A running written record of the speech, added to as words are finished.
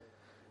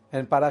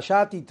En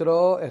Parashat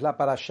Itro es la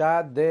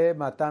Parashat de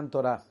Matan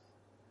Torah.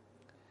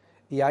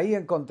 Y ahí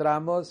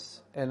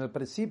encontramos en el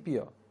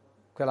principio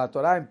que la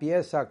Torah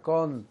empieza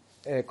con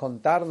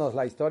contarnos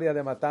la historia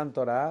de Matan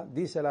Torah.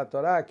 Dice la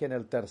Torah que en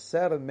el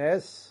tercer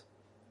mes,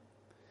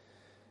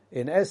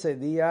 en ese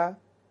día,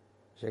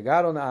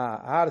 llegaron a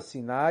Har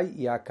Sinai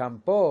y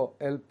acampó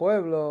el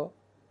pueblo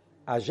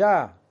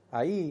allá,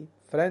 ahí,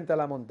 frente a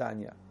la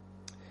montaña.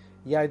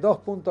 Y hay dos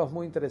puntos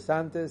muy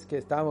interesantes que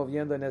estamos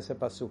viendo en ese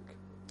pasuk.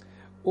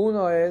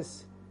 Uno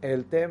es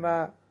el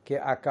tema que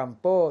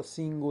acampó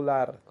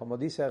singular, como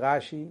dice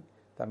Rashi,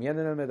 también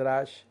en el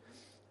Medrash,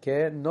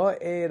 que no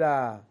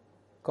era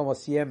como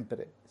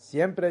siempre.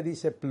 Siempre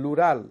dice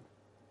plural.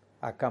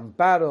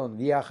 Acamparon,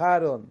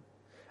 viajaron.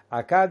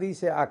 Acá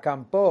dice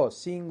acampó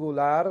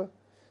singular.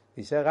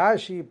 Dice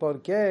Rashi,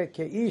 ¿por qué?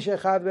 Que ish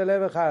echad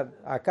belev echad.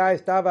 Acá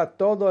estaba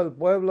todo el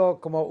pueblo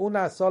como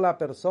una sola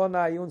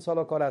persona y un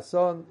solo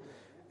corazón,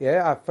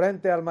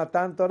 frente al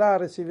Matan Torah a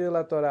recibir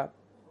la Torah.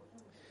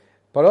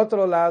 Por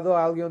otro lado,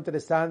 algo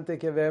interesante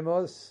que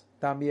vemos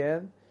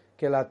también,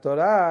 que la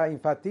Torah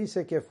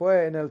enfatiza que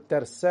fue en el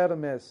tercer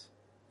mes,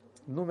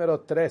 número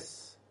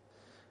 3.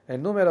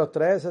 El número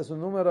 3 es un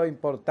número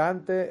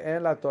importante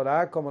en la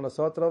Torah, como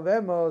nosotros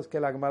vemos que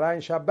la Gemara en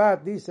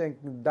Shabbat dice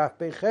en Daf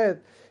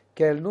Peichet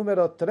que el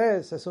número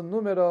 3 es un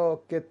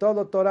número que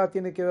todo Torah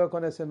tiene que ver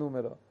con ese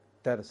número.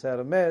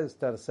 Tercer mes,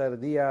 tercer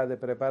día de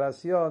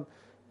preparación,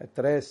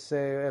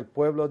 el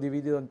pueblo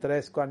dividido en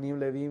 3 Kohanim,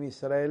 Levim,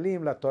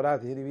 Israelim, la Torah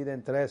se divide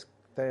en 3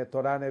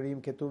 Torah,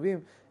 Nevim,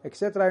 Ketuvim,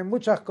 etc. Hay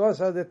muchas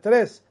cosas de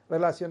 3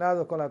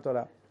 relacionadas con la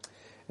Torah.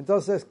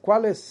 Entonces,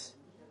 ¿cuál es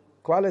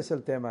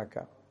el tema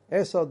acá?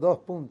 Esos dos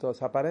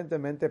puntos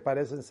aparentemente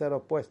parecen ser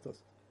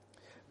opuestos.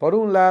 Por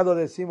un lado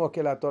decimos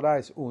que la Torah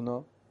es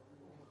uno,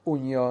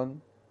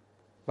 unión,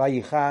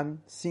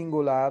 Vayihan,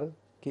 singular,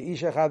 que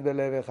Ish Echad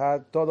Belev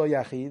Echad, todo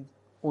Yahid,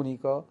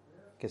 único,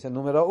 que es el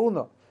número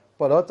 1.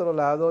 Por otro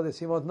lado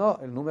decimos no,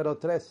 el número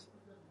 3.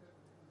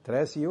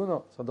 3 y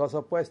 1 son dos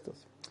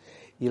opuestos.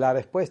 Y la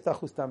respuesta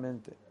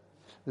justamente,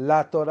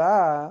 la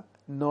Torah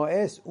no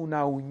es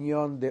una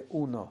unión de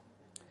 1.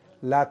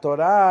 La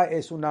Torah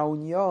es una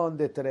unión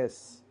de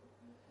 3.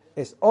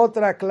 Es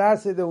otra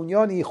clase de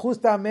unión y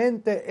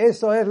justamente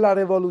eso es la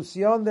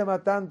revolución de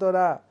Matan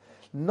Torah.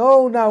 No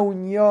una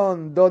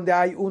unión donde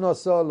hay uno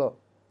solo.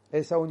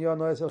 Esa unión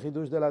no es el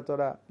Hidush de la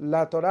Torah.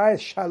 La Torah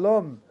es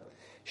Shalom.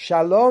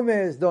 Shalom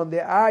es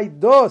donde hay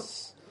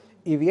dos.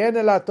 Y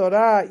viene la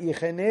Torah y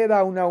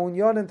genera una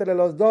unión entre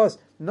los dos.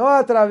 No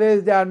a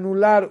través de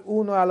anular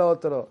uno al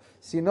otro,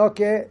 sino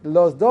que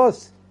los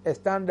dos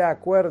están de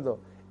acuerdo.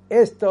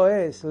 Esto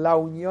es la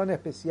unión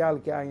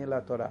especial que hay en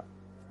la Torah.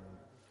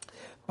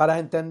 Para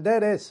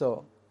entender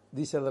eso,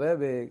 dice el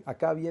Rebbe,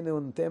 acá viene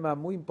un tema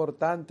muy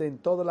importante en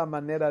toda la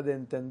manera de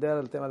entender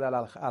el tema de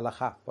la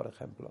halajá, por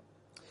ejemplo.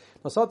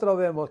 Nosotros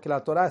vemos que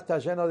la Torah está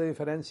llena de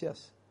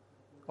diferencias,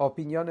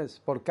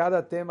 opiniones. Por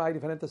cada tema hay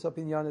diferentes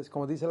opiniones.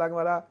 Como dice la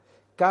Gemara,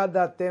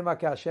 cada tema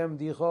que Hashem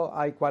dijo,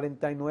 hay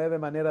 49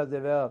 maneras de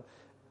ver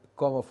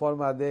como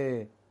forma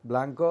de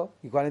blanco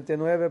y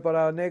 49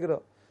 para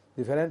negro.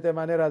 Diferentes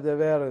maneras de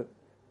ver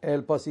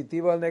el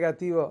positivo y el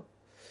negativo.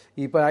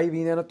 Y por ahí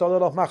vienen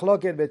todos los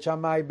mahloket, Bet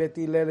Shammai, Bet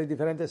Hillel,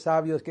 diferentes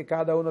sabios que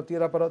cada uno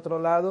tira por otro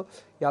lado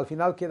y al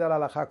final queda la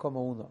halajá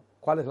como uno.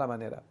 ¿Cuál es la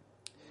manera?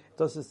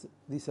 Entonces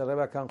dice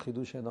Rebbe acá un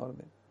hidush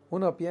enorme.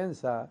 Uno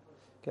piensa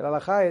que la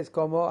halajá es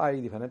como hay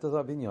diferentes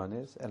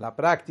opiniones. En la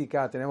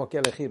práctica tenemos que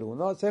elegir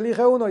uno. Se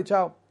elige uno y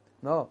chao.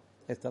 No,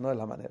 esta no es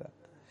la manera.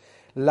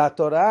 La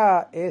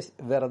Torah es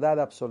verdad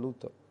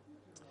absoluta.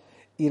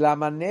 Y la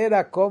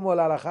manera como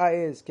la halajá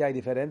es que hay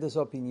diferentes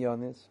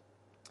opiniones,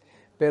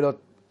 pero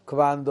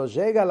cuando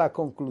llega la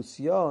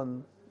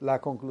conclusión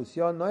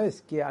no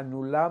es que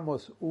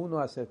anulamos uno,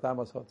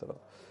 aceptamos otro.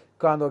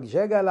 Cuando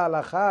llega la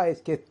halajá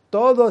es que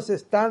todos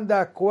están de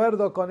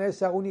acuerdo con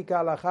esa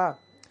única halajá.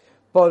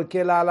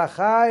 Porque la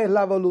halajá es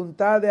la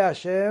voluntad de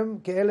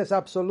Hashem, que Él es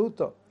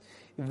absoluto.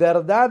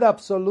 Verdad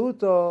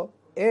absoluto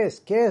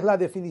es, ¿qué es la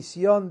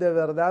definición de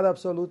verdad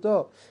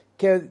absoluto?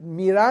 Que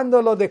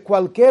mirándolo de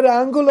cualquier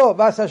ángulo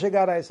vas a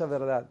llegar a esa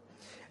verdad.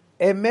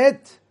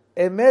 Emet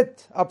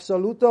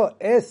absoluto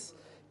es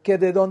que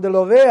de donde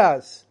lo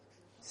veas,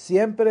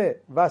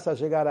 siempre vas a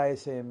llegar a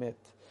ese emet.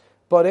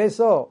 Por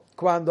eso,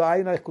 cuando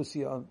hay una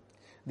discusión,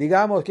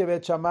 digamos que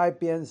Bet Shammai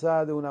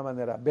piensa de una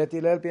manera, Bet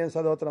Hillel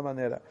piensa de otra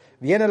manera.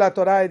 Viene la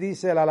Torah y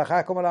dice, la halajá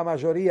es como la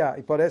mayoría,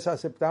 y por eso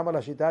aceptamos la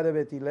shita de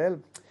Bet Hillel.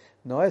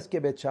 No es que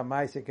Bet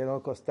Shammai se quedó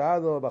al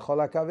costado, bajó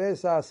la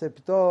cabeza,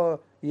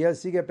 aceptó, y él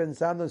sigue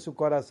pensando en su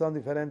corazón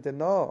diferente.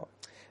 No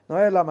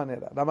es la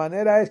manera. La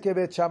manera es que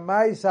Bet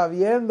Shammai,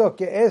 sabiendo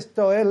que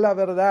esto es la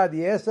verdad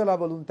y esto es la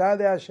voluntad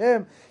de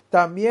Hashem,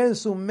 también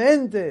su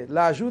mente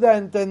la ayuda a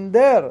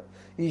entender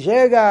y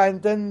llega a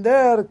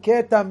entender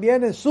que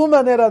también en su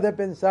manera de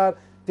pensar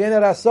tiene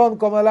razón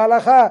como la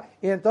halajá,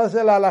 y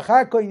entonces la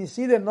halajá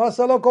coincide no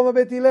solo como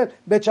Bet Hillel,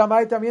 Bet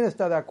Shammai también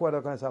está de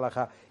acuerdo con esa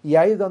halajá, y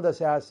ahí es donde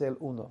se hace el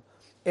uno.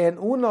 En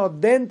uno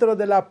dentro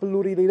de la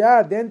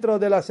pluralidad, dentro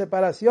de la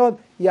separación,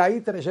 y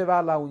ahí te lleva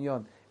a la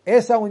unión.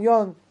 Esa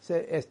unión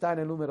está en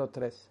el número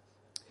 3.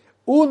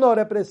 1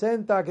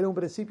 representa que en un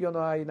principio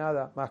no hay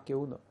nada más que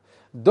 1.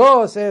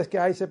 2 es que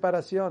hay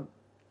separación.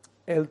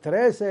 El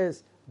 3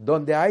 es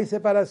donde hay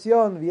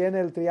separación, viene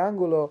el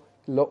triángulo,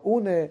 lo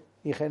une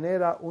y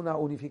genera una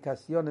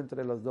unificación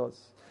entre los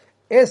dos.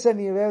 Ese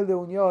nivel de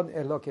unión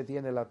es lo que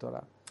tiene la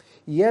Torah.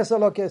 Y eso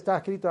es lo que está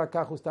escrito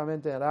acá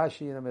justamente en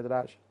Rashi y en el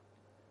Medrash.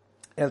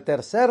 El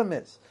tercer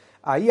mes,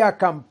 ahí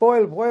acampó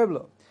el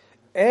pueblo.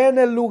 En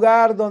el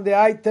lugar donde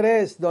hay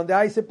 3, donde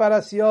hay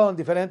separación,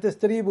 diferentes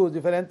tribus,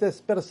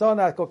 diferentes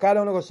personas,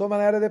 cada uno con su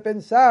manera de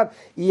pensar,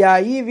 y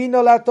ahí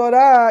vino la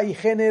Torah y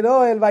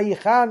generó el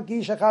Vayichan,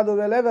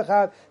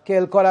 que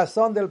el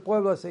corazón del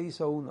pueblo se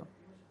hizo uno.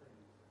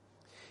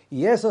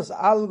 Y eso es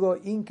algo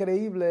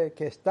increíble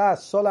que está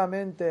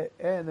solamente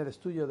en el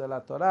estudio de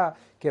la Torah,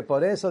 que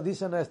por eso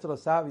dicen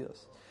nuestros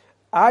sabios,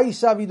 hay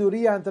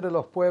sabiduría entre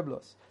los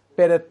pueblos,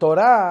 pero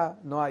Torah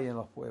no hay en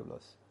los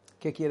pueblos.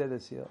 ¿Qué quiere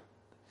decir?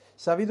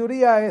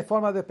 Sabiduría es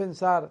forma de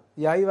pensar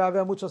y ahí va a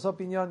haber muchas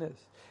opiniones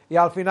y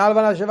al final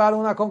van a llevar a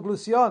una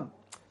conclusión,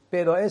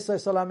 pero eso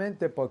es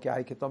solamente porque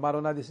hay que tomar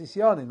una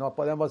decisión y no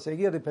podemos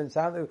seguir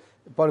pensando.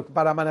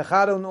 Para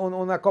manejar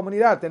una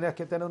comunidad tenés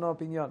que tener una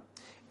opinión.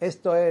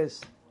 Esto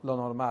es lo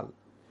normal,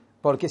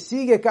 porque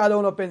sigue cada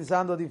uno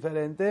pensando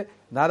diferente,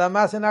 nada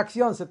más en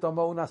acción se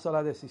tomó una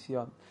sola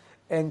decisión.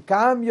 En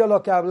cambio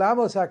lo que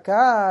hablamos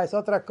acá es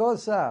otra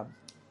cosa.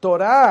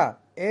 Torah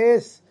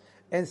es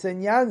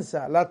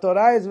enseñanza, la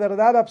Torah es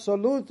verdad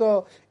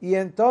absoluto y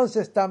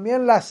entonces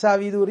también la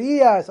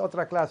sabiduría es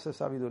otra clase de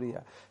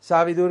sabiduría.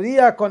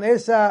 Sabiduría con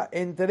esa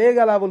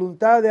entrega a la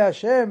voluntad de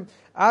Hashem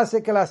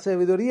hace que la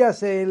sabiduría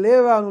se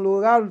eleva a un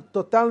lugar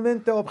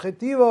totalmente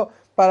objetivo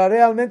para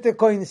realmente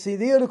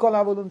coincidir con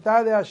la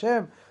voluntad de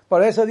Hashem.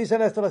 Por eso dicen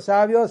nuestros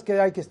sabios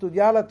que hay que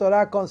estudiar la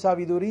Torah con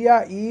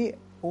sabiduría y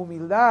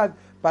humildad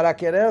para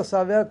querer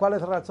saber cuál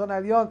es la razón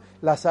de Dios.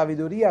 La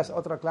sabiduría es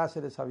otra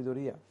clase de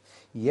sabiduría.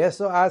 Y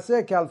eso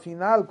hace que al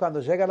final, cuando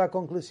llega a la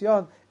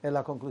conclusión, es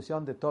la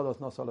conclusión de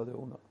todos, no solo de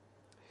uno.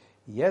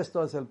 Y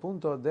esto es el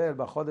punto del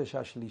Bajodesh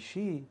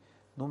Ashlishi,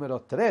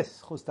 número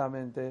 3,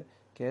 justamente,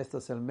 que esto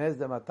es el mes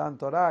de Matan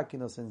Torah, que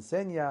nos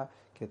enseña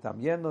que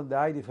también donde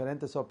hay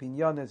diferentes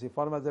opiniones y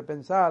formas de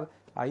pensar,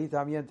 ahí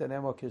también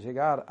tenemos que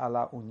llegar a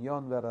la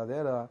unión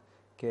verdadera,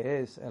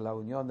 que es en la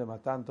unión de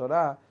Matan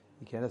Torah,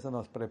 y que eso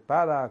nos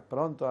prepara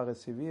pronto a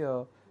recibir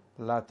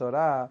la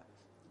Torah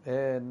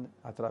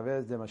a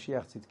través de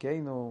Mashiach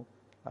Tzidkeinu,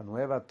 la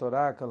nueva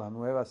Torah con las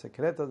nuevas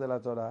secretos de la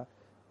Torah.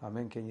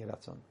 Amén, que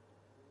Yiratzon.